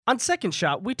On Second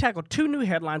Shot, we tackle 2 new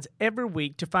headlines every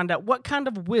week to find out what kind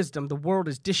of wisdom the world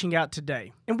is dishing out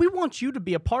today. And we want you to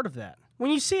be a part of that. When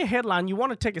you see a headline you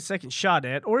want to take a second shot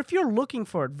at, or if you're looking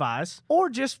for advice, or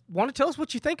just want to tell us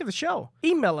what you think of the show,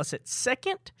 email us at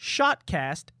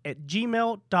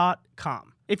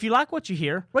secondshotcast@gmail.com. If you like what you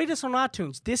hear, rate us on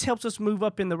iTunes. This helps us move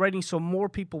up in the ratings so more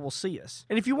people will see us.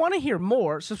 And if you want to hear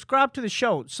more, subscribe to the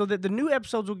show so that the new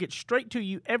episodes will get straight to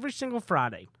you every single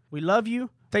Friday. We love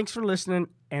you. Thanks for listening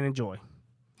and enjoy.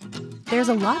 There's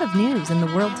a lot of news in the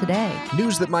world today.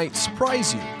 News that might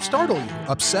surprise you, startle you,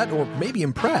 upset, or maybe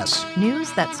impress.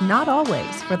 News that's not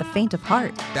always for the faint of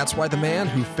heart. That's why the man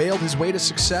who failed his way to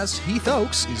success, Heath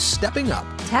Oaks, is stepping up.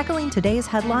 Tackling today's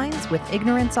headlines with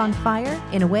ignorance on fire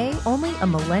in a way only a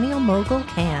millennial mogul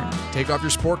can. Take off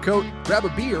your sport coat, grab a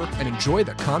beer, and enjoy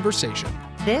the conversation.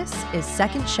 This is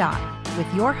Second Shot with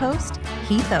your host,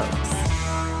 Heath Oaks.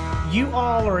 You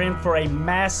all are in for a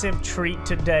massive treat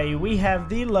today. We have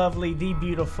the lovely, the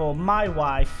beautiful, my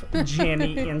wife,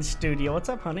 Jenny, in studio. What's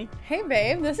up, honey? Hey,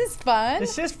 babe. This is fun.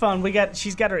 This is fun.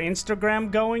 She's got her Instagram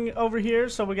going over here,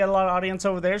 so we got a lot of audience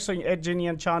over there. So Jenny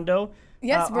and Chondo.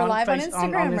 Yes, we're live on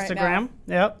Instagram right now.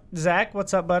 Yep. Zach,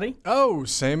 what's up, buddy? Oh,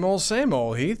 same old,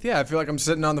 Heath. Yeah, I feel like I'm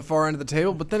sitting on the far end of the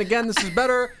table, but then again, this is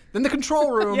better than the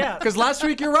control room. Yeah. Because last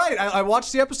week, you're right. I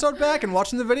watched the episode back and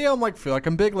watching the video, I'm like, feel like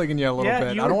I'm big leaguing you a little bit.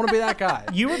 I don't want to be that guy.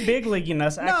 You were big leaguing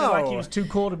us, acting like he was too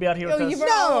cool to be out here with us. You were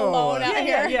all alone out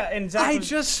here. Yeah. And Zach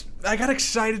I got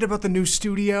excited about the new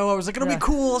studio. I was like, it'll be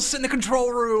cool. I'll sit in the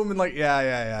control room and like,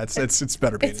 yeah. It's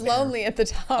better being It's lonely at the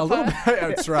top. A little bit.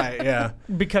 That's right. Yeah.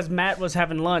 Because Matt was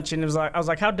having lunch, and I was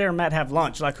like, how dare Matt have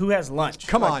lunch? Like, who has lunch?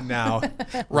 Come on now.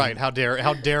 Right. How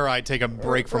dare I take a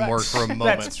break from work for a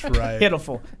moment? That's right.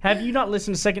 Pitiful. Have you not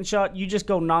listened to Second Shot? You just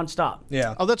go nonstop.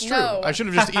 Yeah. Oh, that's true. No. I should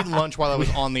have just eaten lunch while I was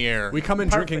on the air. We come in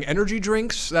drinking energy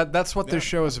drinks. That's what this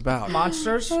show is about.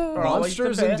 Monsters are always the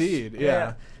best. Indeed.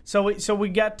 Yeah. So we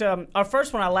got our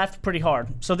first one. I laughed pretty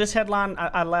hard. So this headline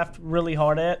I laughed really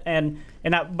hard at,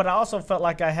 but I also felt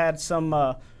like I had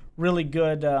some really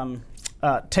good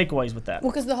takeaways with that.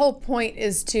 Well, because the whole point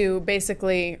is to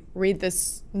basically read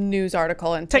this news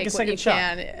article and take a what second you shot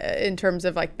can in terms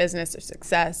of like business or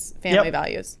success, family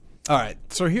values. All right,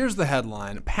 so here's the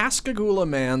headline. Pascagoula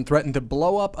man threatened to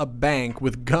blow up a bank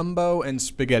with gumbo and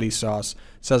spaghetti sauce,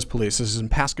 says police. This is in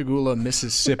Pascagoula,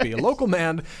 Mississippi. A local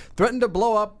man threatened to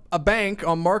blow up a bank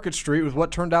on Market Street with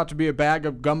what turned out to be a bag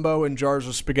of gumbo and jars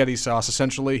of spaghetti sauce.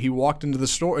 Essentially, he walked into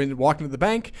the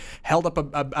bank, held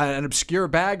up an obscure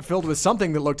bag filled with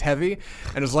something that looked heavy,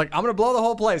 and was like, "I'm gonna blow the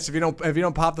whole place if you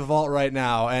don't pop the vault right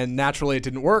now." And naturally, it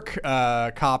didn't work.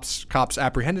 Cops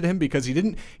apprehended him because he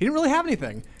didn't really have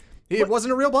anything. It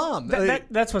wasn't a real bomb.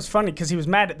 That's what's funny, because he was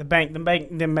mad at the bank. The bank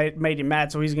then made him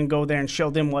mad, so he's going to go there and show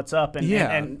them what's up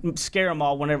and scare them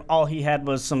all whenever all he had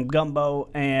was some gumbo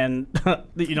and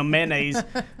mayonnaise,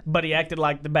 but he acted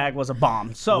like the bag was a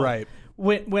bomb. So right.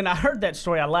 When I heard that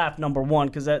story, I laughed, number one,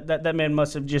 because that man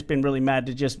must have just been really mad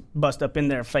to just bust up in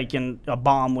there faking a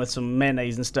bomb with some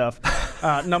mayonnaise and stuff.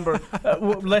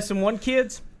 Lesson one,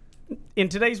 kids, in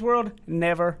today's world,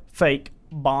 never fake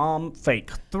bomb, fake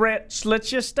threats. Let's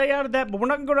just stay out of that, but we're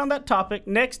not going to go down that topic.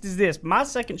 Next is this. My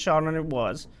second shot on it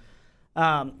was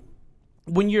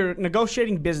when you're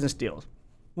negotiating business deals,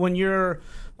 when you're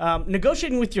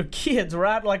negotiating with your kids,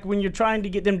 right? Like when you're trying to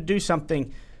get them to do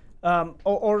something,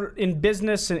 or in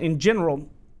business in general,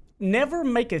 never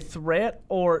make a threat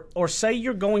or say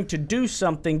you're going to do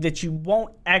something that you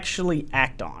won't actually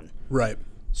act on. Right.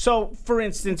 So, for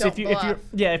instance, if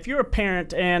you're a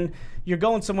parent and you're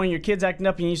going somewhere and your kid's acting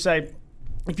up and you say,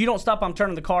 if you don't stop, I'm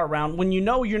turning the car around. When you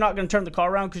know you're not going to turn the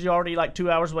car around because you're already like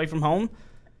 2 hours away from home,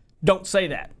 don't say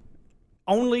that.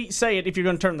 Only say it if you're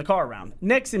going to turn the car around.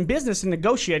 Next, in business and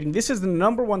negotiating, this is the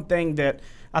number one thing that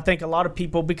I think a lot of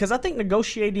people, because I think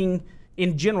negotiating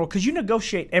in general, because you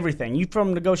negotiate everything. You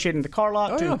from negotiating the car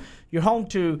lot to your home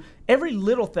to every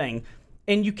little thing,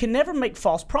 and you can never make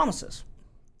false promises.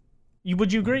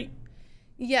 Would you agree?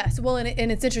 Yes. Well, and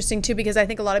it's interesting, too, because I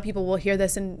think a lot of people will hear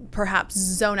this and perhaps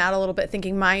zone out a little bit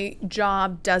thinking my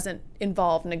job doesn't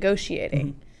involve negotiating.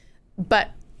 Mm-hmm. But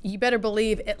you better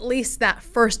believe at least that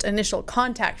first initial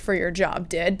contact for your job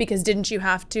did, because didn't you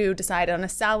have to decide on a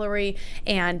salary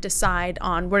and decide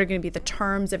on what are going to be the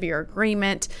terms of your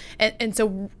agreement? And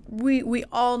so we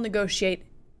all negotiate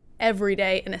every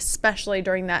day, and especially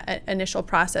during that initial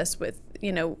process with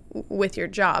your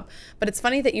job. But it's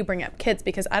funny that you bring up kids,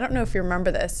 because I don't know if you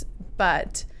remember this,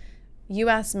 but you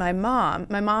asked my mom.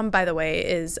 My mom, by the way,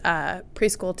 is a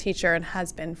preschool teacher and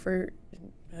has been for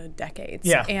decades.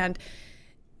 Yeah. And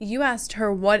you asked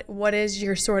her, what is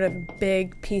your sort of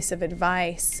big piece of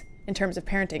advice in terms of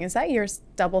parenting. Is that your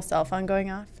double cell phone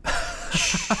going off?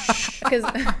 Because,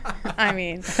 I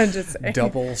mean, I'm just saying.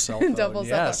 Double cell phone, Double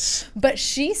cell yes. phone. But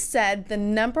she said the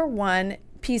number one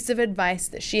piece of advice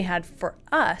that she had for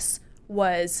us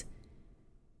was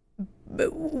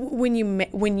when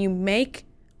you make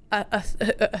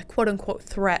a quote unquote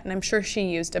threat, and I'm sure she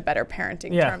used a better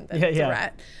parenting term than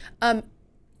threat.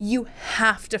 You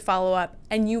have to follow up,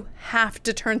 and you have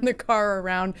to turn the car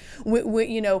around.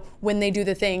 When they do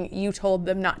the thing you told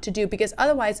them not to do, because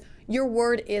otherwise your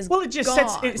word is well. It just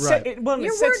gone. Your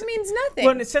word means nothing.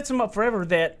 Well, and it sets them up forever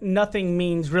that nothing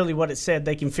means really what it said.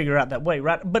 They can figure out that way,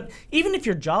 right? But even if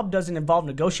your job doesn't involve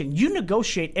negotiating, you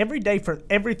negotiate every day for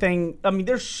everything. I mean,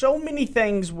 there's so many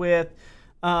things with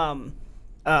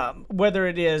whether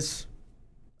it is.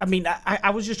 I mean,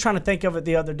 I was just trying to think of it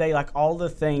the other day, like all the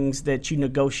things that you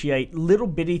negotiate, little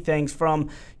bitty things from,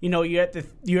 you're at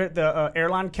the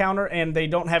airline counter and they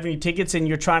don't have any tickets and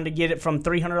you're trying to get it from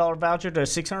 $300 voucher to a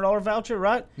 $600 voucher,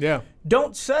 right? Yeah.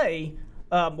 Don't say,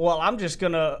 well, I'm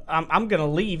gonna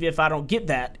leave if I don't get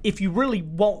that. If you really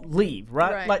won't leave,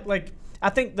 right? Like I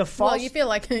think the false. Well, you feel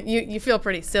like you feel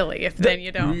pretty silly if then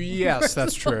you don't. Yes,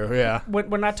 that's true. Yeah.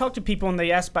 When I talk to people and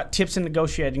they ask about tips in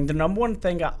negotiating, the number one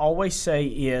thing I always say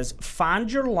is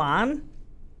find your line,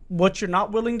 what you're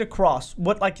not willing to cross,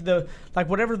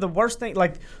 whatever the worst thing,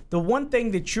 like the one thing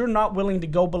that you're not willing to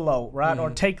go below, right, or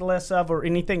take less of, or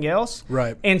anything else,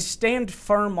 right, and stand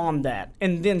firm on that.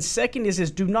 And then second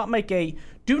is do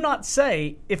not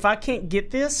say if I can't get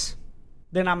this,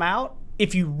 then I'm out.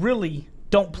 If you really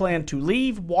don't plan to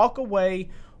leave, walk away,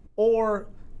 or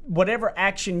whatever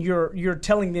action you're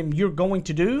telling them you're going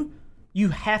to do, you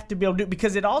have to be able to do it,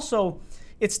 because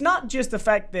it's not just the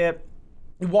fact that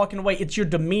you're walking away, it's your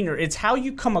demeanor, it's how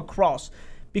you come across.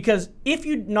 Because if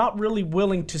you're not really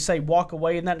willing to say walk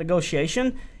away in that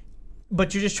negotiation,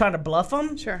 but you're just trying to bluff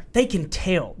them, sure, they can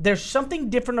tell. There's something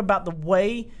different about the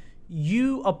way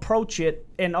you approach it,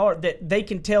 that they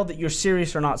can tell that you're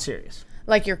serious or not serious.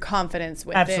 Like your confidence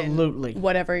within absolutely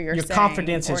whatever you're saying. Your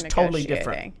confidence is totally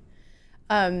different.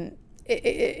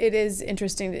 It is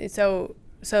interesting. So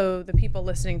the people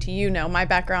listening to my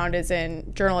background is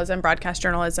in journalism, broadcast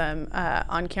journalism,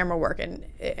 on-camera work,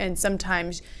 and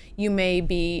sometimes you may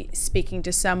be speaking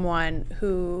to someone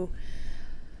who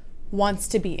wants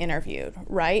to be interviewed,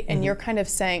 right? And you're kind of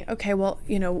saying, okay, well,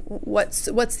 what's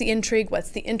the intrigue?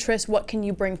 What's the interest? What can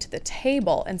you bring to the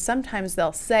table? And sometimes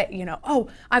they'll say, oh,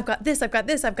 I've got this, I've got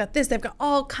this, I've got this. They've got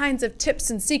all kinds of tips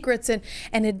and secrets and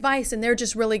advice, and they're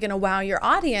just really going to wow your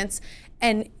audience.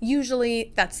 And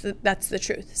usually that's the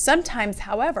truth. Sometimes,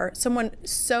 however, someone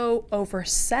so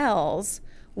oversells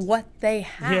what they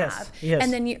have, yes.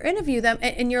 And then you interview them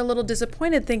and you're a little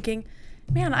disappointed thinking,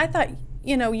 man, I thought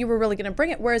you were really going to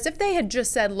bring it. Whereas if they had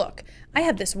just said, look, I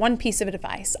have this one piece of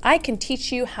advice. I can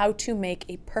teach you how to make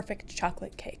a perfect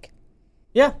chocolate cake.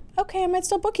 Yeah. Okay, I might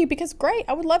still book you because great.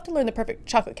 I would love to learn the perfect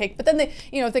chocolate cake. But then they,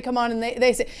 if they come on and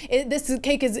they say, this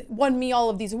cake has won me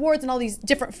all of these awards and all these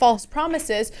different false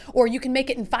promises, or you can make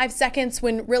it in 5 seconds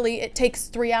when really it takes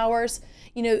 3 hours.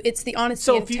 It's the honesty.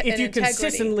 So if you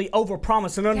consistently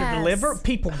overpromise and underdeliver,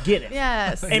 people get it.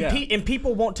 Yes. And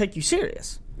people won't take you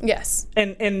serious. Yes.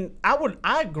 And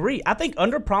I agree. I think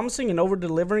under-promising and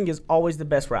over-delivering is always the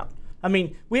best route. I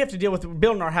mean, we have to deal with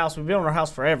building our house. We've built our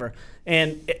house forever.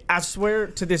 And I swear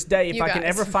to this day, if I can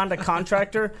ever find a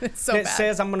contractor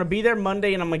says I'm going to be there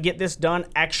Monday and I'm going to get this done,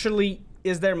 actually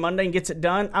is there Monday and gets it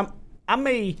done,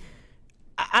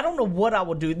 I don't know what I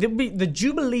will do. The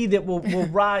jubilee that will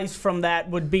rise from that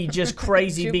would be just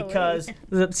crazy because,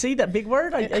 see that big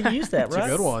word? I used that, right?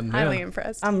 It's a good one. Highly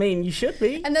impressed. I mean, you should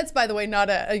be. And that's, by the way, not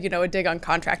a dig on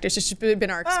contractors. It's just been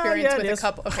our experience with a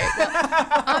couple. Okay, well,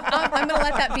 I'm going to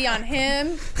let that be on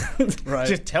him. Right.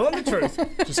 Just tell him the truth.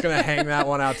 Just going to hang that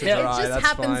one out to dry. It just that's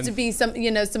happens fine. to be some of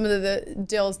the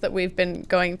deals that we've been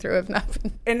going through have not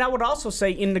been. And I would also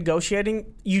say in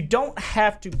negotiating, you don't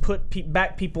have to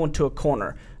back people into a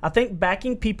corner. I think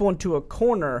backing people into a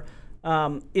corner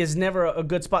is never a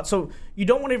good spot. So you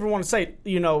don't ever want to say,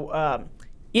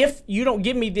 if you don't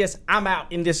give me this, I'm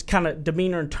out, in this kind of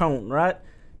demeanor and tone, right?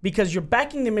 Because you're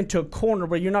backing them into a corner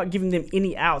where you're not giving them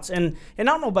any outs. And I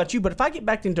don't know about you, but if I get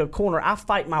backed into a corner, I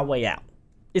fight my way out.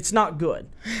 It's not good.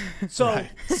 So right.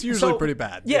 It's usually pretty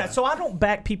bad. Yeah, so I don't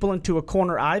back people into a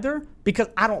corner either because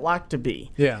I don't like to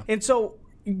be. Yeah. And so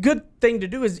good thing to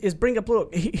do is bring up,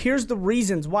 look, here's the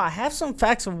reasons why. Have some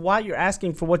facts of why you're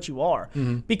asking for what you are.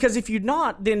 Mm-hmm. Because if you're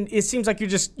not, then it seems like you're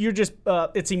just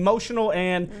it's emotional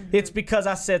and it's because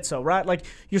I said so, right? Like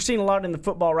you're seeing a lot in the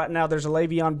football right now. There's a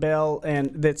Le'Veon Bell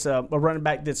and that's a running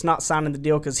back that's not signing the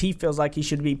deal because he feels like he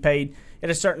should be paid at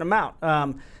a certain amount.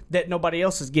 that nobody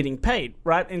else is getting paid,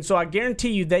 right? And so I guarantee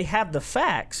you they have the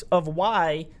facts of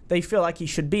why they feel like he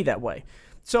should be that way.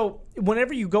 So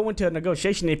whenever you go into a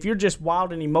negotiation, if you're just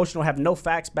wild and emotional, have no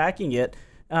facts backing it,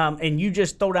 and you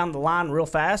just throw down the line real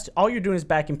fast, all you're doing is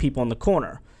backing people in the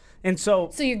corner. And so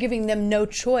you're giving them no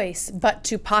choice but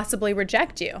to possibly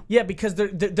reject you. Yeah, because they're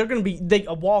going to be,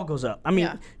 a wall goes up. I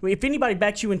mean, if anybody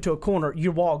backs you into a corner,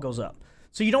 your wall goes up.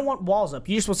 So you don't want walls up.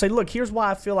 You just want to say, look, here's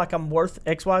why I feel like I'm worth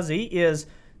XYZ is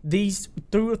these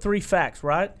 2 or 3 facts,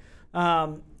 right?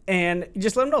 And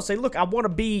just let them know. Say, look, I want to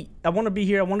be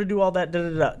here. I want to do all that, da,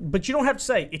 da, da. But you don't have to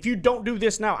say, if you don't do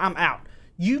this now, I'm out.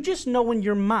 You just know in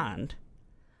your mind,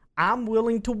 I'm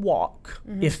willing to walk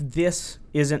if this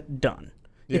isn't done.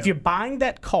 Yeah. If you're buying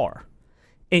that car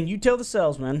and you tell the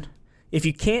salesman, if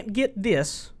you can't get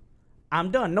this,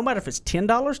 I'm done. No matter if it's $10,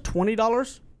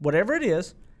 $20, whatever it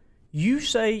is, you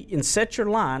say and set your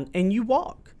line and you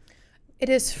walk. It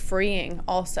is freeing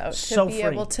also to be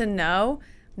able to know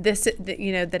this,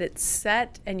 that it's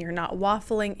set and you're not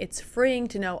waffling. It's freeing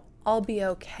to know I'll be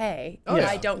okay if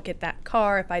I don't get that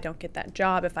car, if I don't get that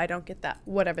job, if I don't get that,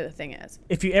 whatever the thing is.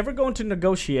 If you ever go into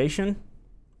negotiation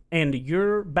and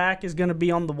your back is going to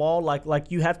be on the wall, like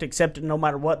you have to accept it no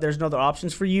matter what, there's no other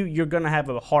options for you, you're going to have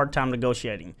a hard time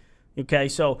negotiating. Okay,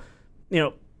 so,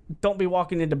 don't be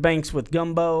walking into banks with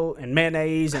gumbo and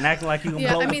mayonnaise and acting like you can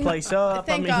blow the place up.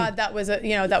 Thank God that was a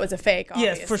fake.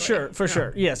 Obviously. Yes, for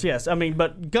sure. Yes. I mean,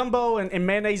 but gumbo and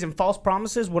mayonnaise and false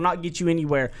promises will not get you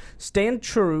anywhere. Stand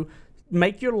true,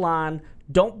 make your line,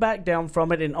 don't back down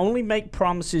from it, and only make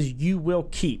promises you will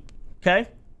keep. Okay?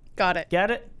 Got it.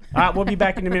 Got it? All right, we'll be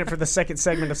back in a minute for the second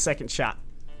segment of Second Shot.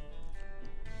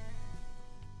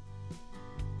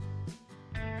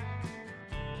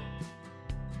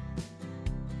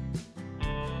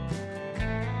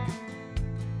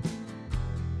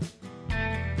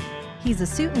 He's a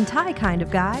suit and tie kind of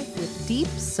guy with deep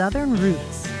Southern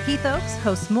roots. Heath Oaks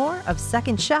hosts more of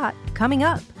Second Shot coming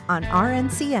up on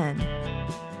RNCN.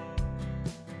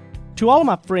 To all of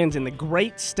my friends in the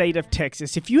great state of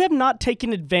Texas, if you have not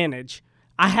taken advantage,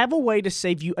 I have a way to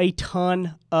save you a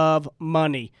ton of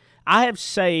money. I have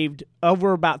saved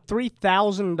over about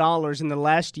 $3,000 in the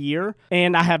last year,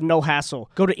 and I have no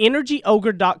hassle. Go to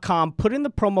EnergyOgre.com, put in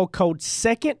the promo code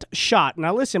SECONDSHOT.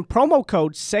 Now listen, promo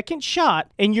code SECONDSHOT,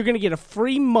 and you're going to get a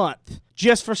free month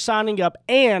just for signing up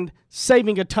and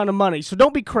saving a ton of money. So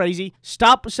don't be crazy.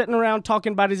 Stop sitting around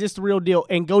talking about, is this the real deal,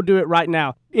 and go do it right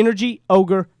now.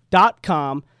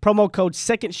 EnergyOgre.com, promo code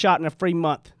SECONDSHOT, and a free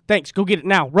month. Thanks. Go get it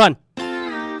now. Run.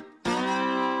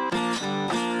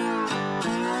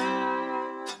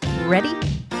 Ready,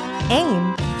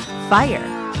 aim, fire.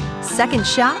 Second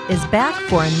Shot is back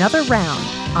for another round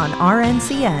on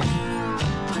RNCN.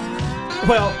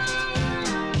 Well,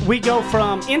 we go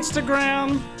from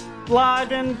Instagram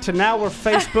living to now we're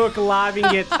Facebook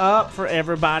living it up for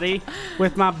everybody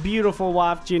with my beautiful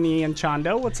wife, Jenny and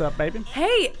Chando. What's up, baby?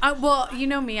 Hey, well, you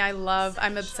know me.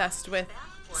 I'm obsessed with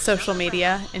social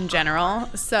media in general.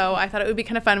 So I thought it would be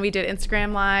kind of fun. We did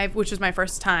Instagram Live, which was my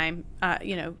first time,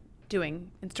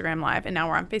 doing Instagram Live, and now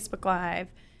we're on Facebook Live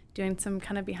doing some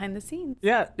kind of behind the scenes.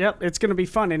 Yep, it's going to be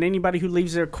fun, and anybody who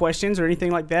leaves their questions or anything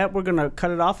like that, we're going to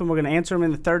cut it off and we're going to answer them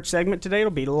in the third segment today.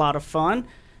 It'll be a lot of fun.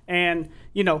 And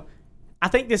I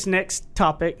think this next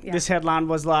topic, this headline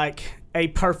was like a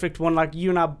perfect one. Like you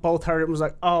and I both heard it and was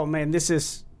like, oh man, this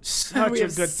is such a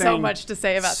good thing. So much to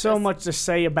say about this. So much to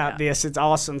say about this. It's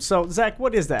awesome. So Zach,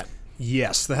 what is that?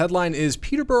 Yes, the headline is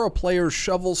Peterborough players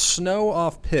shovel snow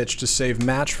off pitch to save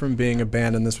match from being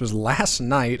abandoned. This was last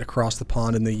night across the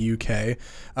pond in the UK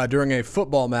during a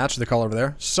football match, they call over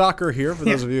there. Soccer here, for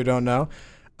those of you who don't know.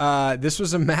 This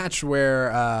was a match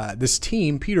where this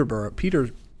team, Peterborough,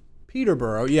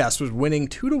 yes, was winning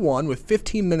 2-1 with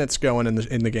 15 minutes going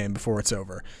in the game before it's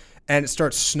over. And it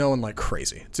starts snowing like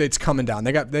crazy. It's coming down.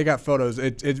 They got photos.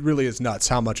 It really is nuts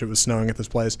how much it was snowing at this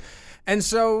place. And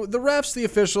so the refs, the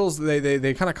officials,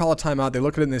 they kind of call a timeout. They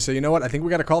look at it and they say, you know what? I think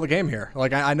we got to call the game here.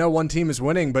 Like I know one team is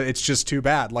winning, but it's just too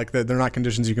bad. Like they're not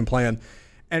conditions you can play in.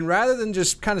 And rather than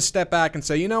just kind of step back and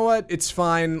say, you know what? It's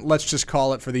fine. Let's just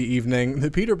call it for the evening.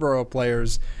 The Peterborough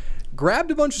players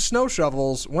grabbed a bunch of snow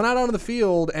shovels, went out onto the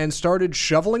field, and started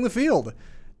shoveling the field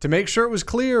to make sure it was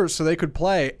clear so they could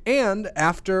play. And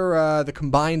after the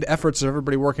combined efforts of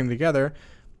everybody working together,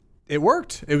 it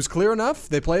worked. It was clear enough.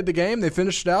 They played the game. They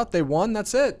finished it out. They won.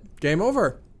 That's it. Game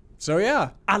over. So,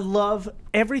 yeah. I love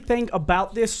everything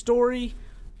about this story.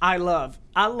 I love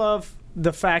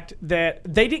the fact that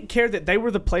they didn't care that they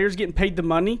were the players getting paid the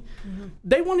money. Mm-hmm.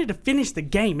 They wanted to finish the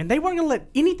game, and they weren't going to let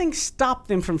anything stop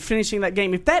them from finishing that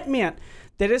game. If that meant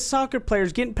that as soccer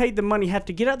players getting paid the money have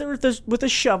to get out there with a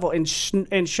shovel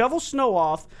and shovel snow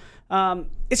off.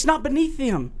 It's not beneath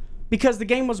them because the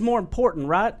game was more important,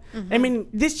 right? I mean,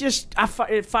 this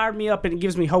it fired me up and it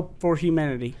gives me hope for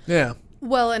humanity. Yeah.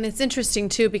 Well, and it's interesting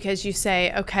too because you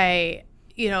say, okay,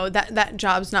 you know, that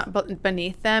job's not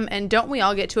beneath them. And don't we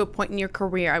all get to a point in your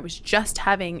career? I was just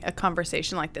having a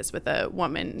conversation like this with a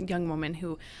young woman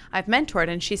who I've mentored,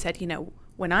 and she said, you know,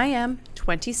 when I am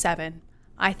 27,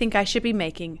 I think I should be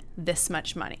making this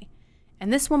much money.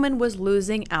 And this woman was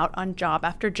losing out on job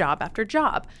after job after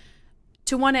job.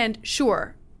 To one end,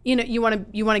 sure, you know, you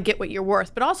want to get what you're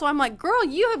worth, but also I'm like, girl,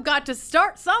 you have got to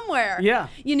start somewhere. Yeah.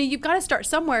 You know, you've got to start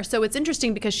somewhere. So it's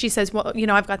interesting because she says, well, you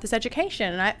know, I've got this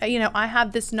education and I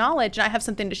have this knowledge and I have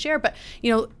something to share, but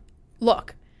you know,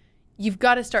 look, you've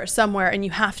got to start somewhere and you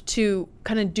have to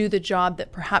kind of do the job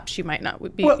that perhaps you might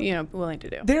not be, willing to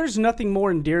do. There's nothing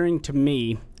more endearing to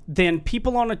me than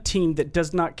people on a team that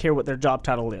does not care what their job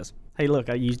title is. Hey, look,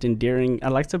 I used endearing. I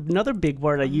like another big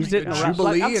word. I used it.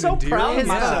 Jubilee I'm so and proud of His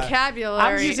myself. vocabulary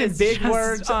I'm using is big just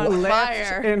words on left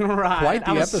fire. and right. Quite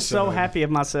the I was episode. so happy of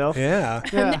myself. Yeah.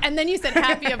 And then you said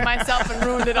happy of myself and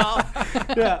ruined it all.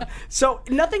 Yeah. So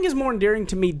nothing is more endearing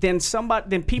to me than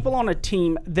people on a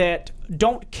team that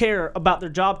don't care about their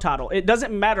job title. It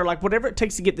doesn't matter, like whatever it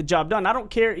takes to get the job done. I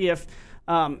don't care if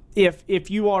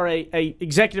you are a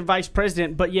executive vice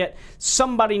president, but yet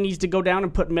somebody needs to go down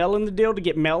and put mail in the deal to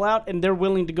get mail out, and they're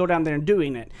willing to go down there and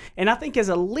doing it. And I think as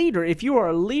a leader, if you are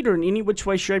a leader in any which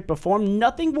way, shape, or form,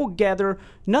 nothing will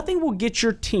get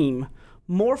your team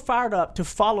more fired up to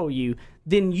follow you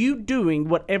than you doing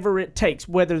whatever it takes,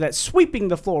 whether that's sweeping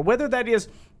the floor, whether that is,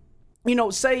 you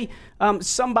know, say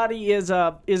somebody is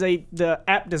the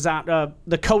app design,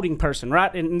 the coding person,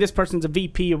 right? And this person's a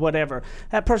VP or whatever.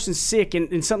 That person's sick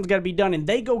and something's got to be done, and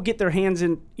they go get their hands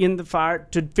in the fire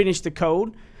to finish the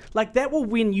code. Like that will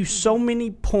win you so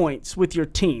many points with your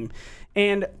team.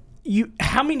 And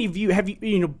how many of you have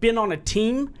been on a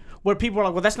team where people are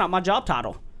like, well, that's not my job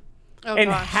title. Oh,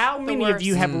 and gosh, how many of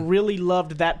you have really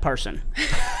loved that person?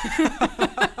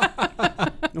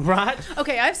 Right?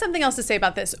 Okay, I have something else to say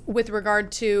about this with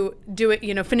regard to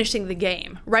finishing the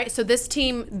game, right? So this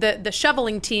team, the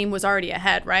shoveling team was already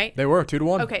ahead, right? They were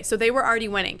 2-1. Okay, so they were already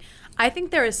winning. I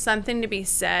think there is something to be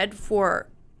said for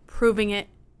proving it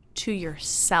to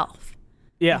yourself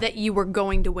that you were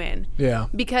going to win. Yeah.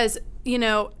 Because, you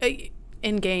know,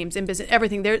 in games, in business,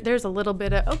 everything, there's a little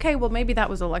bit of, okay, well, maybe that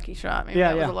was a lucky shot. Maybe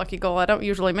that was a lucky goal. I don't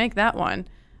usually make that one.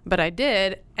 But I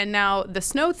did, and now the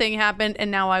snow thing happened,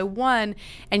 and now I won,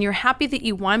 and you're happy that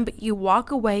you won, but you walk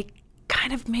away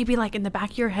kind of maybe like in the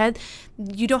back of your head,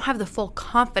 you don't have the full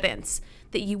confidence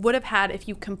that you would have had if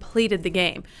you completed the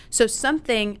game. So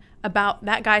something about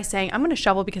that guy saying, I'm going to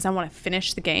shovel because I want to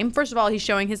finish the game. First of all, he's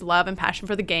showing his love and passion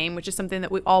for the game, which is something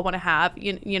that we all want to have,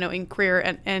 you know, in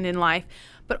career and in life.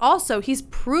 But also, he's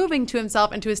proving to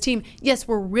himself and to his team, yes,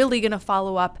 we're really going to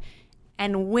follow up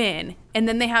and win, and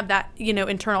then they have that, you know,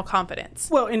 internal confidence.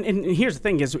 Well, and here's the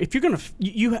thing is, if you're going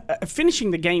to, finishing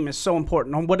the game is so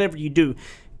important on whatever you do.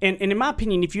 And in my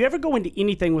opinion, if you ever go into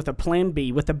anything with a plan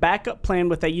B, with a backup plan,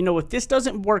 with a, you know, if this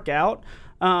doesn't work out,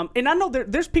 and I know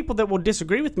there's people that will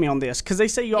disagree with me on this because they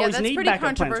say you always need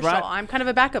backup plans, right? I'm kind of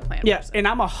a backup plan person. And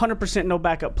I'm 100% no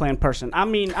backup plan person. I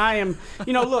mean, I am,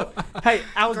 you know, look, hey,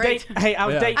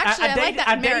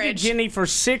 I dated Jenny for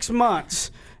 6 months.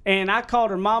 And I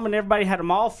called her mom, and everybody had them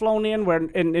all flown in,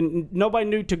 and nobody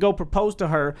knew to go propose to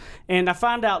her. And I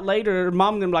found out later, her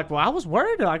mom and them like, well, I was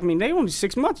worried. Like, I mean, they only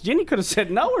 6 months. Jenny could have said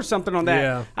no or something on that.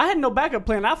 Yeah. I had no backup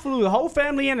plan. I flew the whole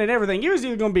family in and everything. It was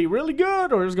either going to be really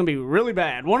good or it was going to be really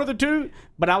bad. One of the two,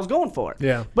 but I was going for it.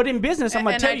 Yeah. But in business, I'm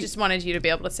going to tell you. And I just wanted you to be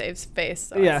able to save face,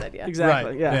 so Yeah, I said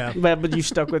exactly. Right. Yeah. Yeah. But you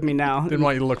stuck with me now. Didn't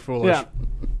want you to look foolish. Yeah.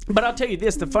 But I'll tell you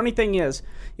this, the funny thing is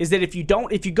that if you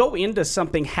go into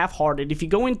something half-hearted, if you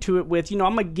go into it with, you know,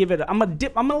 I'm going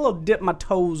to dip my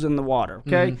toes in the water,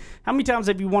 okay? Mm-hmm. How many times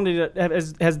have you wanted to,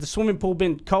 has the swimming pool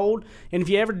been cold? And if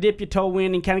you ever dip your toe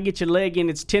in and kind of get your leg in,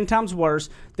 it's 10 times worse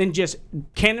than just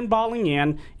cannonballing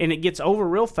in, and it gets over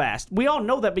real fast. We all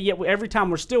know that, but yet every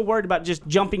time we're still worried about just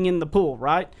jumping in the pool,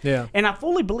 right? Yeah. And I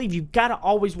fully believe you've got to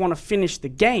always want to finish the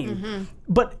game. Mm-hmm.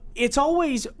 But it's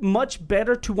always much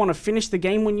better to want to finish the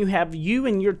game when you have you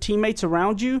and your teammates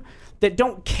around you that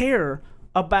don't care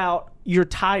about your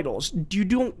titles. You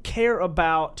don't care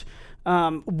about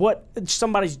what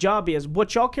somebody's job is.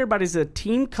 What y'all care about is a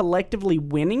team collectively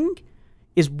winning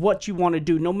is what you want to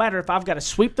do. No matter if I've got to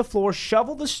sweep the floor,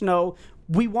 shovel the snow,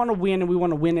 we want to win, and we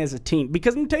want to win as a team.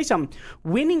 Because let me tell you something,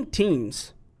 winning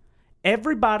teams,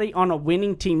 everybody on a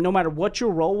winning team, no matter what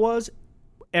your role was,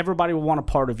 everybody will want a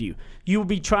part of you. You will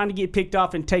be trying to get picked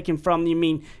off and taken from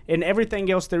you, and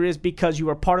everything else there is because you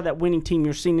are part of that winning team.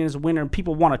 You're seen as a winner, and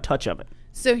people want a touch of it.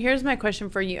 So here's my question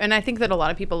for you, and I think that a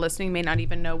lot of people listening may not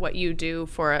even know what you do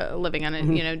for a living on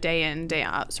a day in, day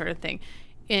out sort of thing.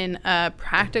 In a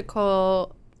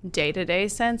practical day-to-day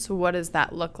sense, what does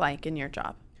that look like in your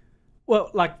job? Well,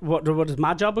 like what does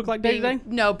my job look like day to day?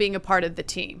 No, being a part of the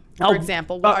team. For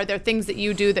example, are there things that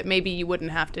you do that maybe you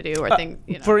wouldn't have to do, or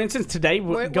things? For instance, today,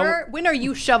 when are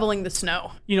you shoveling the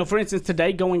snow? For instance,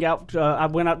 today going out, I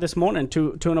went out this morning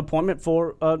to an appointment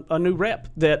for a new rep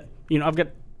that I've got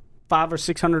 500 or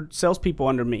 600 salespeople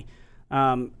under me,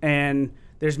 and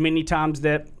there's many times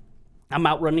that I'm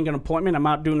out running an appointment, I'm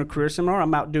out doing a career seminar,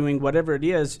 I'm out doing whatever it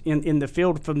is in the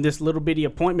field from this little bitty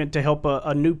appointment to help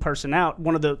a new person out,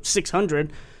 one of the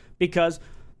 600, because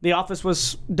the office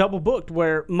was double booked,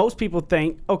 where most people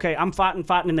think, okay, I'm fighting,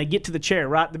 and they get to the chair,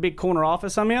 right, the big corner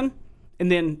office I'm in, and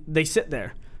then they sit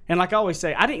there. And like I always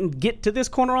say, I didn't get to this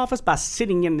corner office by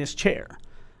sitting in this chair.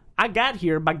 I got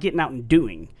here by getting out and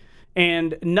doing.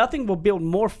 And nothing will build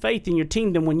more faith in your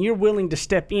team than when you're willing to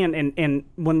step in and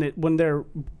when they're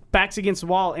backs against the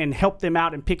wall and help them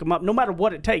out and pick them up, no matter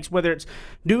what it takes, whether it's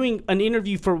doing an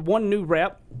interview for one new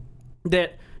rep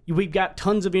that we've got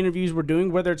tons of interviews we're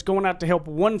doing, whether it's going out to help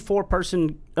one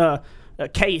 4-person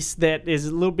case that is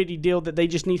a little bitty deal that they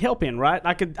just need help in, right?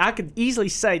 I could easily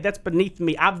say that's beneath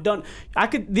me.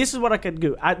 This is what I could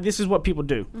do. This is what people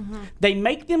do. Mm-hmm. They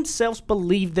make themselves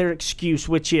believe their excuse,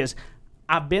 which is,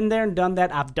 I've been there and done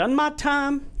that. I've done my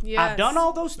time. Yes. I've done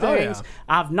all those things. Oh,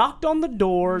 yeah. I've knocked on the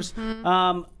doors. Mm-hmm.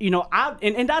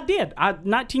 I did. I'm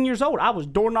 19 years old. I was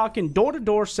door knocking, door to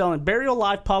door, selling burial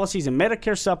life policies and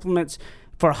Medicare supplements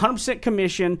for 100%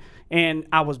 commission. And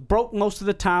I was broke most of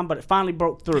the time, but it finally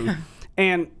broke through.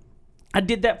 And I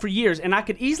did that for years. And I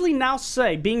could easily now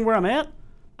say, being where I'm at,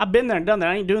 I've been there and done that.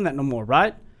 I ain't doing that no more,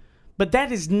 right? But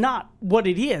that is not what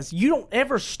it is. You don't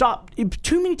ever stop.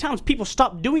 Too many times people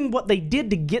stop doing what they did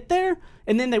to get there,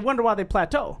 and then they wonder why they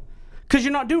plateau. Because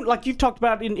you're not doing, like you've talked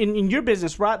about in your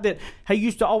business, right? That how you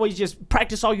used to always just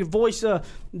practice all your voice,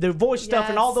 the voice stuff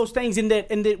and all those things, and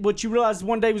that what you realized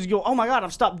one day was you go, oh my God,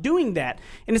 I've stopped doing that.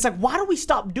 And it's like, why do we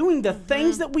stop doing the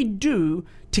things that we do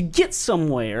to get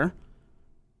somewhere?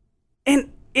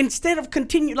 And instead of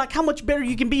continue, like how much better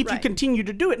you can be if you continue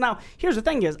to do it. Now, here's the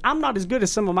thing is, I'm not as good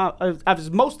as as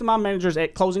most of my managers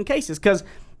at closing cases, because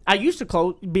I used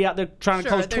to be out there trying to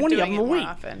close 20 of them a week.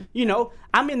 Often.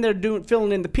 I'm in there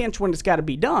filling in the pinch when it's got to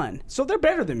be done. So they're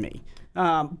better than me.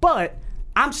 But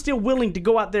I'm still willing to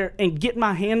go out there and get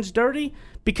my hands dirty,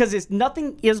 because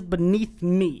nothing is beneath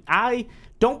me. I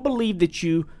don't believe that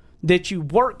you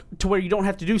work to where you don't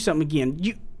have to do something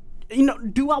again.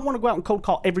 Do I want to go out and cold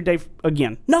call every day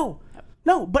again? No,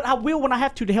 but I will when I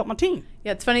have to help my team.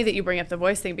 Yeah, it's funny that you bring up the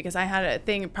voice thing, because I had a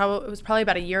thing, it was probably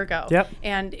about a year ago. Yep.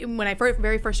 And when I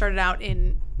very first started out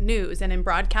in news and in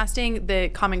broadcasting, the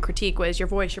common critique was your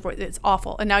voice, it's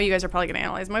awful. And now you guys are probably going to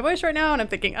analyze my voice right now, and I'm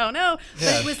thinking, oh no.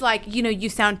 Yeah. But it was like, you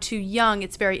sound too young,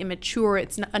 it's very immature,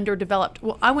 it's underdeveloped.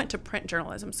 Well, I went to print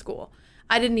journalism school.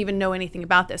 I didn't even know anything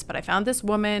about this, but I found this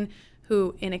woman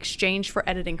who, in exchange for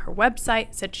editing her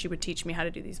website, said she would teach me how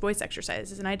to do these voice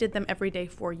exercises. And I did them every day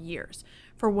for years.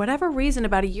 For whatever reason,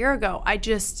 about a year ago, I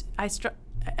got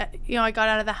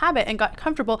out of the habit and got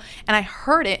comfortable, and I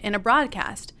heard it in a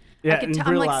broadcast. Yeah, I could tell,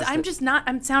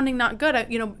 I'm sounding not good,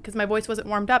 because my voice wasn't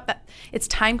warmed up. It's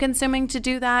time consuming to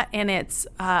do that. And it's,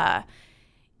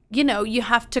 you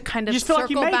have to kind of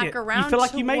circle back around. You feel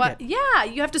like you made it. Yeah,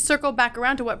 you have to circle back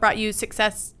around to what brought you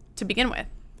success to begin with.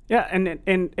 Yeah,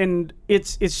 and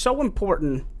it's so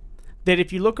important that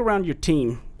if you look around your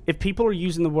team, if people are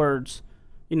using the words,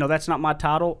 that's not my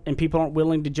title, and people aren't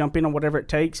willing to jump in on whatever it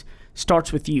takes,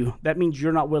 starts with you. That means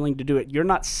you're not willing to do it. You're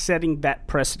not setting that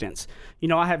precedence.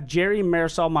 I have Jerry and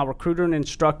Marisol, my recruiter and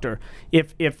instructor.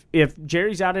 If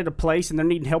Jerry's out at a place and they're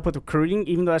needing help with recruiting,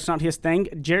 even though that's not his thing,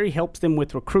 Jerry helps them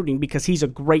with recruiting because he's a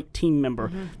great team member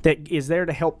that is there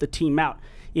to help the team out.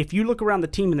 If you look around the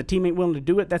team and the team ain't willing to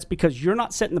do it, that's because you're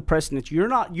not setting the precedence. You're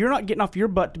not getting off your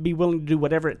butt to be willing to do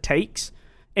whatever it takes,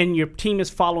 and your team is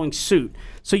following suit.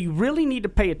 So you really need to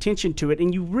pay attention to it,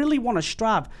 and you really want to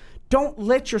strive. Don't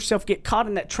let yourself get caught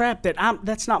in that trap that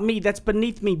that's not me, that's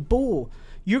beneath me. Bull.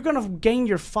 You're going to gain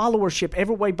your followership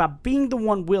every way by being the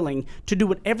one willing to do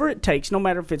whatever it takes, no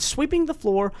matter if it's sweeping the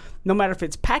floor, no matter if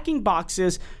it's packing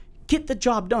boxes. Get the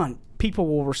job done. People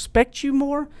will respect you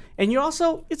more, and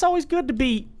it's always good to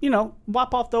be,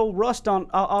 wipe off the old rust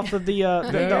off of the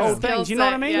old things. You know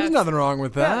what I mean? There's nothing wrong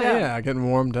with that. Yeah, getting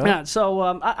warmed up. Yeah, so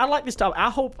I like this stuff. I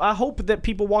hope that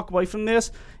people walk away from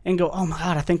this and go, oh my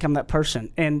God, I think I'm that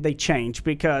person, and they change,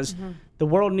 because the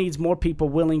world needs more people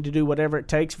willing to do whatever it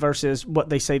takes versus what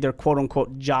they say their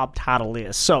quote-unquote job title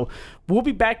is. So we'll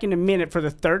be back in a minute for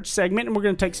the third segment, and we're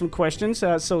going to take some questions.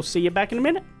 So see you back in a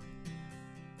minute.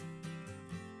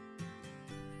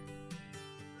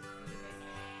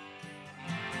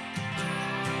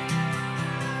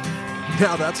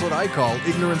 Now that's what I call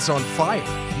ignorance on fire.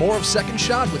 More of Second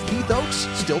Shot with Keith Oakes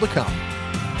still to come.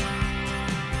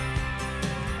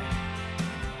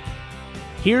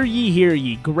 Hear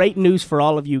ye. Great news for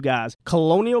all of you guys.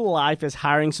 Colonial Life is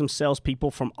hiring some salespeople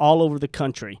from all over the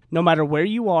country. No matter where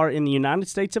you are in the United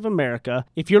States of America,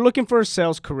 if you're looking for a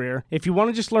sales career, if you want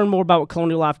to just learn more about what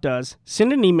Colonial Life does,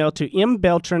 send an email to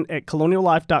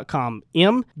mbeltran@coloniallife.com,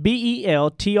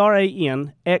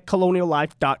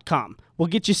 mbeltran@coloniallife.com. We'll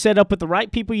get you set up with the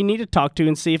right people you need to talk to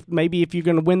and see if you're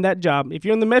going to win that job. If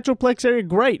you're in the Metroplex area,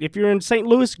 great. If you're in St.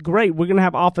 Louis, great. We're going to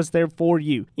have office there for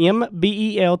you.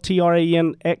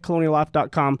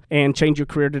 mbeltran@coloniallife.com and change your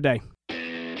career today.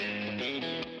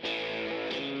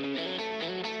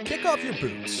 Kick off your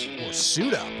boots or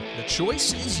suit up. The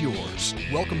choice is yours.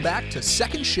 Welcome back to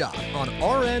Second Shot on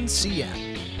RNCN.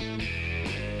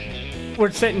 We're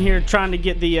sitting here trying to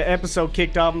get the episode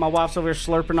kicked off. My wife's over here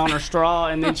slurping on her straw,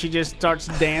 and then she just starts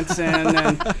dancing,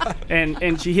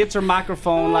 and she hits her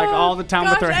microphone like all the time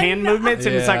with her hand movements,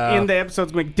 and it's like in the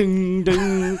episode's going ding,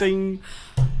 ding, ding.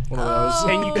 One of those.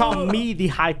 And you call me the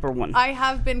hyper one. I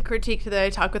have been critiqued that I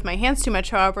talk with my hands too much.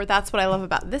 However, that's what I love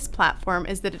about this platform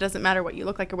is that it doesn't matter what you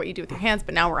look like or what you do with your hands.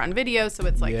 But now we're on video, so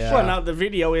it's like, Well, now the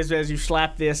video is as you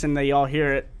slap this and they all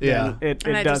hear it. Yeah. It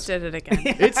and I does. just did it again.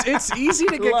 It's easy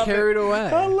to get Love carried it. away.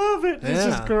 I love it. This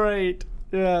is Yeah. great.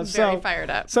 Yeah, Very fired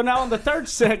up. So now on the third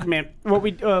segment, what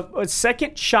we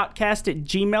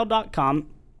secondshotcast@gmail.com.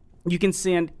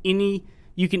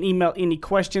 You can email any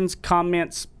questions,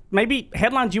 comments, maybe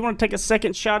headlines you want to take a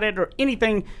second shot at or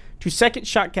anything to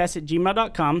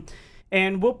secondshotcast@gmail.com.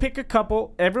 And we'll pick a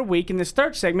couple every week. In this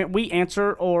third segment, we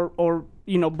answer or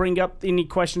bring up any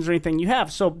questions or anything you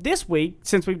have. So this week,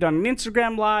 since we've done an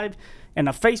Instagram Live and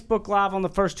a Facebook Live on the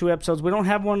first two episodes, we don't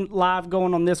have one live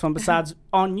going on this one. Besides,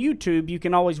 on YouTube, you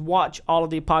can always watch all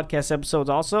of the podcast episodes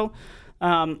also.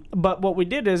 But what we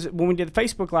did is, when we did the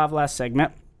Facebook Live last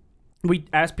segment, we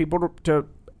asked people to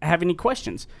have any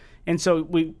questions. And so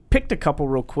we picked a couple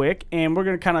real quick, and we're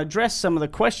going to kind of address some of the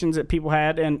questions that people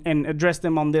had and address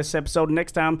them on this episode.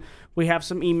 Next time, we have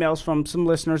some emails from some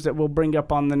listeners that we'll bring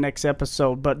up on the next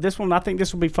episode. But this one, I think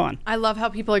this will be fun. I love how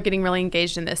people are getting really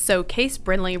engaged in this. So Case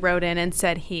Brindley wrote in and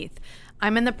said, Heath,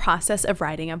 I'm in the process of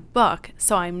writing a book,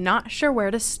 so I'm not sure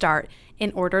where to start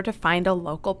in order to find a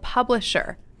local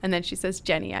publisher. And then she says,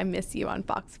 Jenny, I miss you on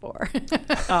Fox 4.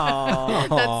 Oh,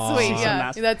 that's sweet. so Yeah,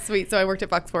 nice. that's sweet. So I worked at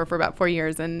Fox 4 for about 4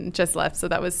 years and just left. So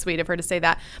that was sweet of her to say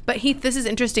that. But Heath, this is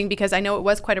interesting because I know it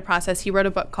was quite a process. He wrote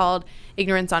a book called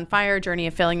Ignorance on Fire, Journey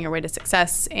of Failing Your Way to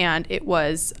Success. And it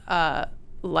was it's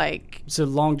a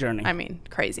long journey.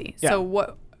 crazy. Yeah.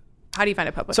 So how do you find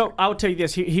a publisher? So I'll tell you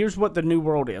this. Here's what the new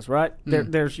world is, right?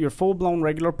 There's your full-blown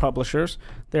regular publishers.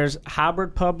 There's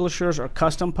hybrid publishers or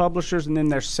custom publishers, and then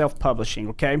there's self-publishing,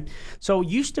 okay? So it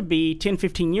used to be 10,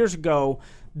 15 years ago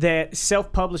that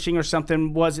self-publishing or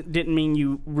something didn't mean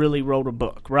you really wrote a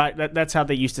book, right? That's how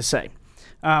they used to say.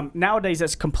 Nowadays,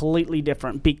 that's completely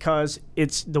different because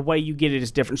it's the way you get it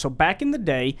is different. So back in the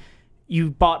day,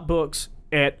 you bought books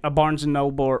at a Barnes &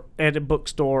 Noble or at a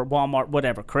bookstore, Walmart,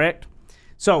 whatever, correct?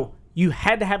 So you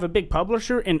had to have a big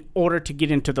publisher in order to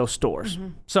get into those stores.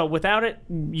 Mm-hmm. So without it,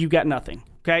 you got nothing,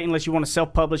 okay? Unless you want to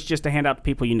self-publish just to hand out to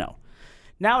people you know.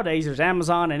 Nowadays, there's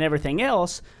Amazon and everything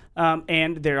else,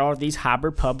 and there are these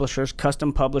hybrid publishers,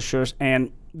 custom publishers,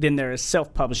 and then there is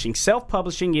self-publishing.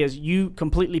 Self-publishing is you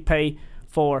completely pay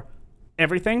for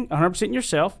everything, 100%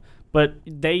 yourself, but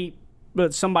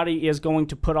somebody is going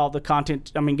to put all the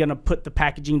content, going to put the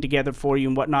packaging together for you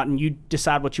and whatnot, and you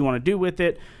decide what you want to do with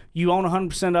it. You own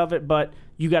 100% of it, but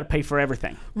you got to pay for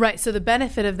everything. Right. So the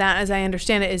benefit of that, as I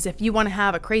understand it, is if you want to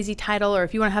have a crazy title or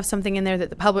if you want to have something in there that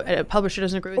the publisher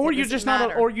doesn't agree with, or you're just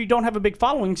not, or you don't have a big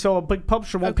following, so a big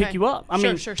publisher won't pick you up.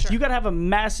 Sure. You got to have a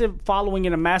massive following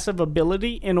and a massive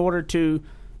ability in order to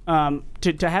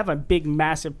have a big,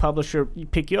 massive publisher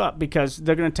pick you up, because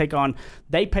they're going to take on,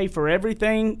 they pay for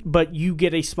everything, but you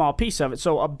get a small piece of it.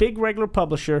 So a big regular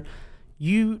publisher,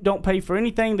 you don't pay for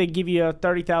anything. They give you a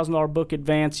 $30,000 book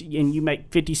advance, and you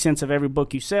make 50 cents of every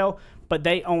book you sell, but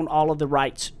they own all of the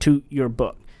rights to your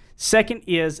book. Second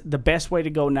is, the best way to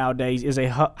go nowadays is a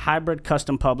hybrid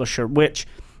custom publisher, which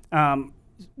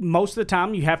most of the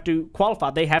time you have to qualify.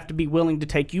 They have to be willing to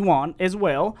take you on as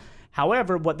well.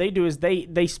 However, what they do is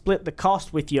they split the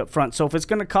cost with you up front. So if it's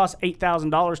going to cost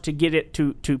 $8,000 to get it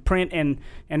to print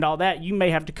and all that, you may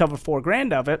have to cover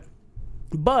 $4,000 of it.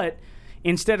 But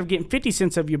instead of getting 50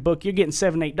 cents of your book, you're getting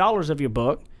 $7, $8 of your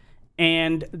book.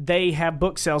 And they have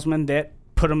book salesmen that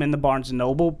put them in the Barnes &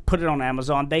 Noble, put it on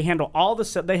Amazon. They handle all the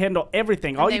stuff. They handle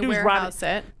everything. All you do is write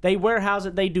it. They warehouse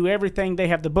it. They do everything. They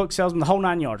have the book salesman, the whole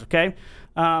 9 yards, okay?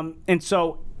 And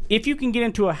so if you can get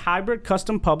into a hybrid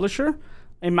custom publisher,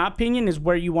 in my opinion, is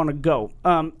where you want to go.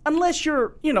 Unless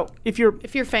you're, if you're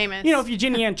famous, if you're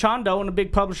Jenny Ann Chondo and a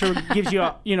big publisher gives you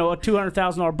a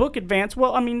 $200,000 book advance,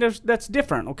 well, I mean, that's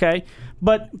different, okay?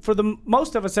 But for the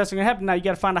most of us, that's going to happen. Now you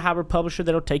got to find a hybrid publisher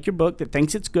that'll take your book that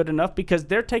thinks it's good enough, because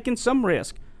they're taking some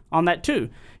risk on that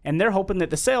too, and they're hoping that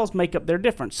the sales make up their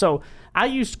difference. So I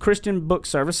used Christian Book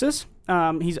Services.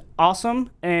 He's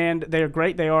awesome, and they're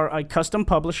great. They are a custom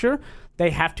publisher. They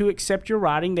have to accept your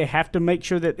writing. They have to make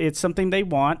sure that it's something they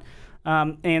want.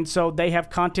 And so they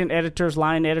have content editors,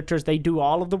 line editors. They do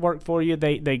all of the work for you.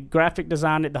 They graphic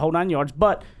design it, the whole 9 yards.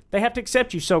 But they have to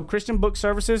accept you. So Christian Book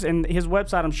Services, and his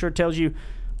website, I'm sure, tells you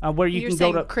where you can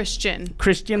go to. Christian.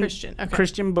 Okay.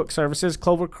 Christian Book Services,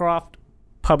 Clovercroft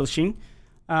Publishing.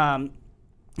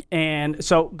 And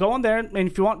so go on there, and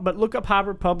if you want, but look up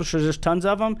hybrid publishers. There's tons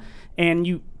of them.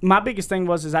 And my biggest thing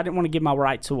is I didn't want to give my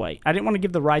rights away. I didn't want to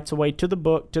give the rights away to the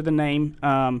book, to the name.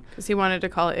 Because he wanted to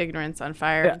call it Ignorance on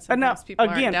Fire. And sometimes people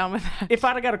aren't down with that. If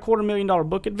I'd have got a $250,000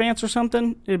 book advance or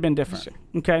something, it'd been different. Sure.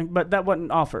 Okay, but that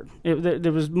wasn't offered.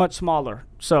 It was much smaller,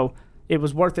 so it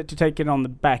was worth it to take it on the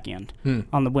back end,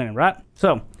 on the winning, right?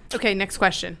 So. Okay, next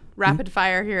question. Rapid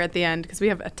fire here at the end, because we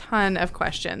have a ton of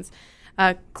questions.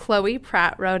 Chloe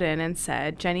Pratt wrote in and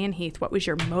said, Jenny and Heath, what was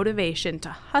your motivation to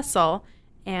hustle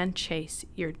and chase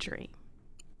your dream?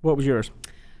 What was yours?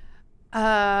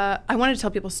 I wanted to tell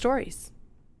people stories.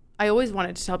 I always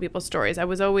wanted to tell people stories. I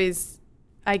was always,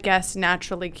 I guess,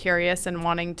 naturally curious and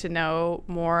wanting to know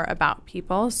more about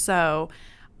people. So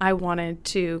I wanted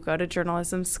to go to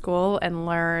journalism school and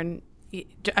learn.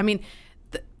 I mean,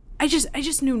 I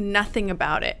just knew nothing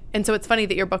about it. And so it's funny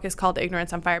that your book is called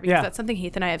Ignorance on Fire, because that's something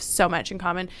Heath and I have so much in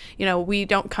common. We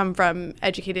don't come from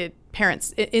educated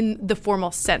parents in the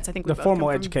formal sense. I think we both come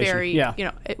from very,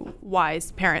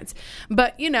 wise parents.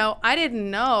 But, I didn't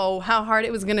know how hard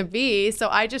it was going to be. So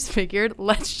I just figured,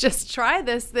 let's just try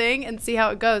this thing and see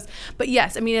how it goes. But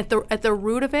yes, I mean, at the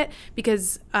root of it,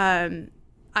 because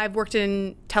I've worked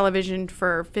in television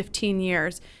for 15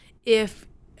 years,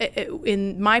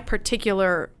 in my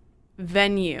particular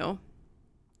venue,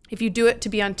 if you do it to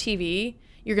be on TV,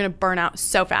 you're going to burn out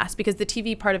so fast, because the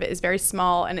TV part of it is very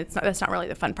small, and that's not really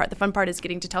the fun part. The fun part is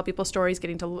getting to tell people stories,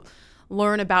 getting to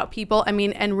learn about people. I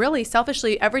mean, and really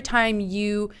selfishly, every time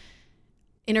you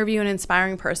interview an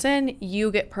inspiring person,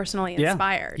 you get personally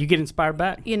inspired. You get inspired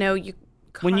back.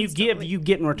 When you give, you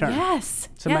get in return. Yes.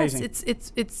 It's amazing.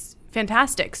 It's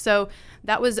fantastic. So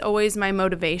that was always my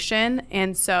motivation.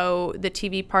 And so the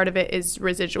TV part of it is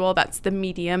residual. That's the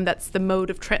medium. That's the mode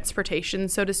of transportation,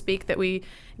 so to speak, that we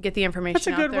get the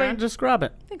information out there. That's a good way to describe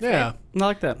it. Thanks, I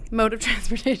like that. Mode of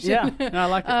transportation. Yeah, I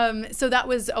like it. So that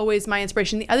was always my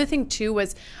inspiration. The other thing, too,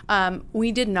 was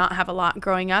we did not have a lot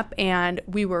growing up, and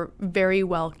we were very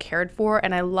well cared for.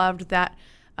 And I loved that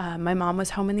my mom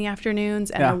was home in the afternoons,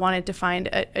 and I wanted to find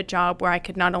a job where I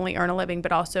could not only earn a living,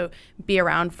 but also be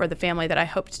around for the family that I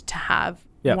hoped to have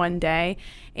one day.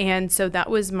 And so that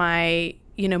was my,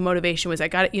 motivation was I've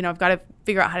got to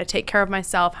figure out how to take care of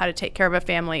myself, how to take care of a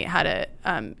family, how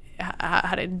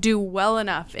to do well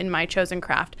enough in my chosen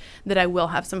craft that I will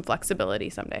have some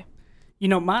flexibility someday.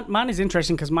 Mine is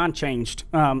interesting because mine changed.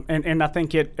 And I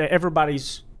think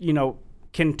everybody's,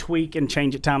 can tweak and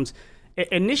change at times.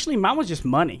 Initially, mine was just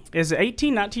money. As an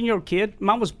 18, 19-year-old kid,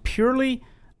 mine was purely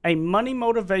a money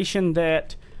motivation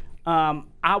that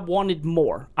I wanted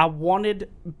more.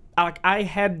 I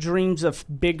had dreams of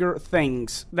bigger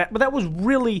things. But that was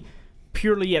really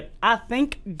purely it. I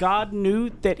think God knew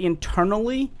that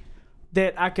internally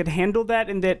that I could handle that,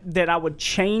 and that I would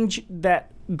change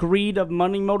that greed of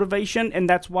money motivation, and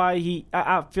that's why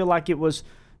I feel like it was,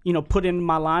 put in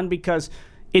my line, because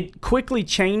it quickly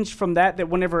changed from that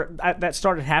whenever that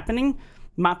started happening,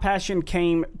 my passion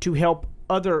came to help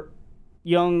other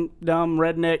young, dumb,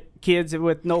 redneck kids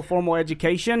with no formal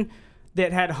education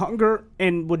that had hunger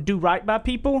and would do right by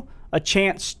people a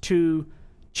chance to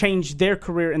change their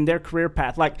career and their career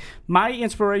path. Like, my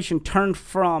inspiration turned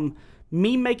from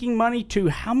me making money to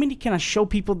how many can I show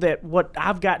people that what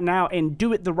I've got now and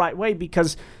do it the right way,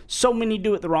 because so many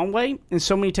do it the wrong way and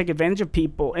so many take advantage of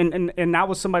people. And I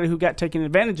was somebody who got taken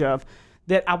advantage of,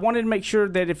 that I wanted to make sure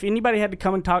that if anybody had to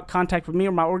come in contact with me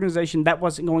or my organization, that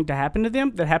wasn't going to happen to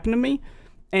them. That happened to me,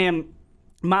 and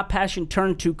my passion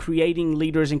turned to creating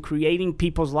leaders and creating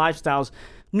people's lifestyles,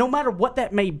 no matter what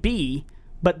that may be,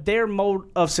 but their mode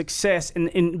of success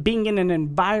and being in an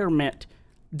environment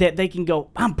that they can go,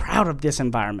 I'm proud of this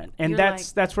environment. And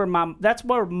that's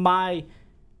where my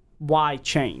why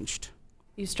changed.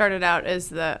 You started out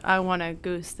as I want a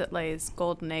goose that lays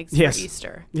golden eggs for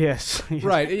Easter. Yes.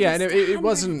 Right. Yeah, and it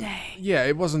wasn't. Yeah,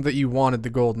 it wasn't that you wanted the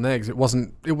golden eggs. It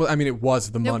wasn't. It was. I mean, it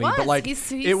was the money, but like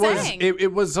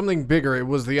it was something bigger. It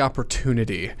was the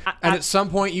opportunity. And at some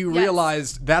point, you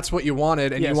realized that's what you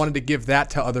wanted, and you wanted to give that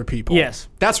to other people. Yes,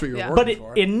 that's what you were working for.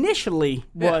 But it initially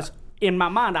was. In my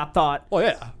mind, I thought,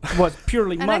 was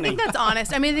purely money. And I think that's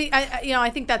honest. I mean,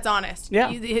 I think that's honest.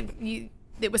 Yeah.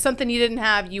 It was something you didn't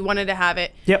have. You wanted to have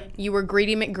it. Yep. You were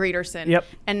greedy McGreederson. Yep.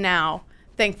 And now,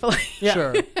 thankfully. Yeah.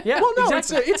 Sure. Yeah. Well, no,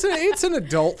 exactly. it's an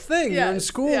adult thing. You're in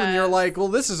school and you're like, well,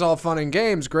 this is all fun and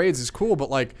games. Grades is cool,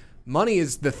 but like, money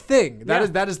is the thing.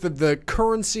 That is the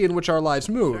currency in which our lives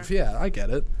move. Sure. Yeah, I get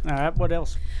it. All right. What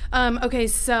else? Okay,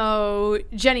 so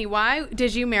Jenny, why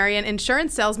did you marry an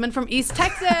insurance salesman from East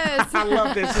Texas? I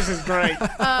love this. This is great.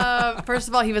 First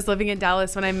of all, he was living in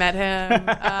Dallas when I met him.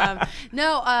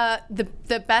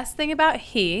 The best thing about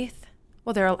Heath,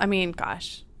 we're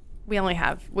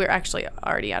actually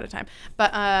already out of time.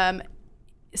 But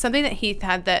something that Heath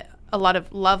had that a lot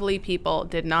of lovely people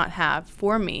did not have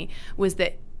for me was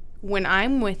that when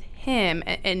I'm with him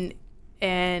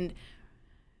and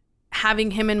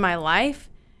having him in my life,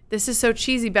 this is so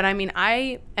cheesy, but I mean,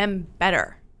 I am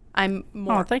better. I'm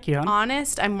more thank you, hon.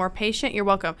 honest. I'm more patient. You're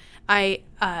welcome. I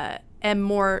am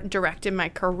more direct in my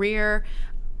career.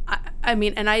 I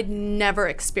mean, and I'd never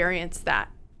experienced that.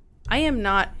 I am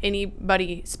not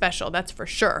anybody special, that's for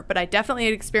sure. But I definitely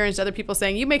had experienced other people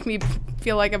saying, you make me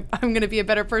feel like I'm going to be a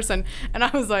better person. And I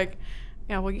was like,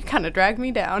 yeah, well, you kind of dragged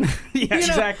me down. Yeah,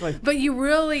 exactly. But you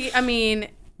really, I mean...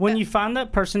 When you find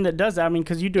that person that does that, I mean,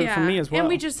 because you do it for me as well. And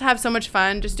we just have so much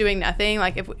fun just doing nothing.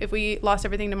 Like if we lost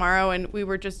everything tomorrow and we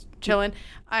were just chilling,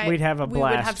 we'd have a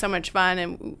blast. We would have so much fun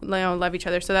and love each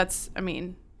other. So that's, I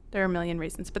mean, there are a million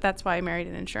reasons, but that's why I married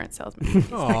an insurance salesman.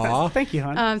 Aw. Thank you,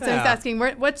 hon. So he's asking,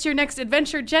 what's your next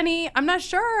adventure, Jenny? I'm not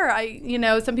sure.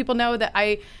 Some people know that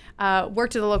I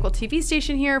worked at a local TV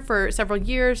station here for several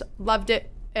years, loved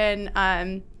it, and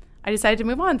I decided to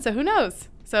move on. So who knows?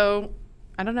 So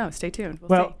I don't know. Stay tuned.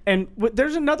 We'll see. And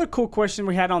there's another cool question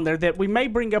we had on there that we may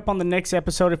bring up on the next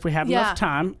episode if we have enough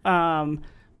time.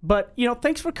 But,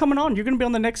 thanks for coming on. You're going to be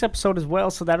on the next episode as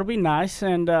well, so that'll be nice.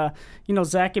 And,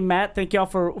 Zach and Matt, thank y'all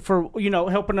for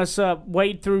helping us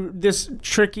wade through this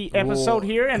tricky episode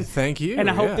here. And thank you. And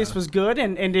I hope this was good.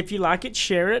 And if you like it,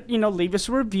 share it. Leave us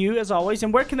a review, as always.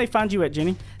 And where can they find you at,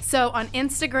 Jenny? So on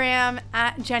Instagram,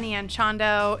 at Jenny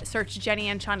Anchondo. Search Jenny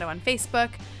Anchondo on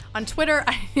Facebook. On Twitter,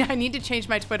 I need to change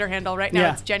my Twitter handle. Right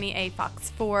now it's Jenny A. Fox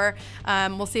 4.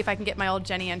 We'll see if I can get my old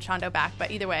Jenny Anchondo back. But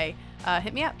either way,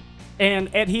 hit me up.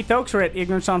 And at Heath Oaks, or at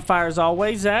Ignorance on Fire as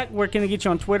always. Zach, where can I get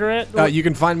you on Twitter at? You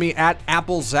can find me at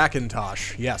Apple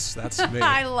Zackintosh. Yes, that's me.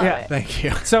 I love it. Thank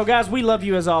you. So, guys, we love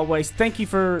you as always. Thank you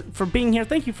for being here.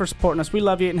 Thank you for supporting us. We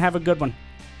love you, and have a good one.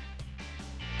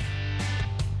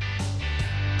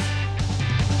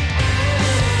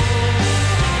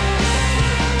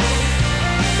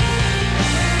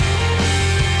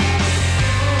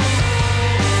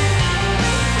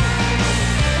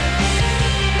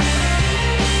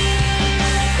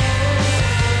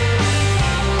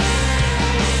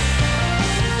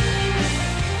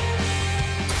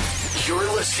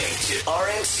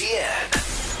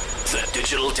 RNCN, the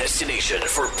digital destination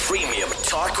for premium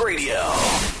talk radio.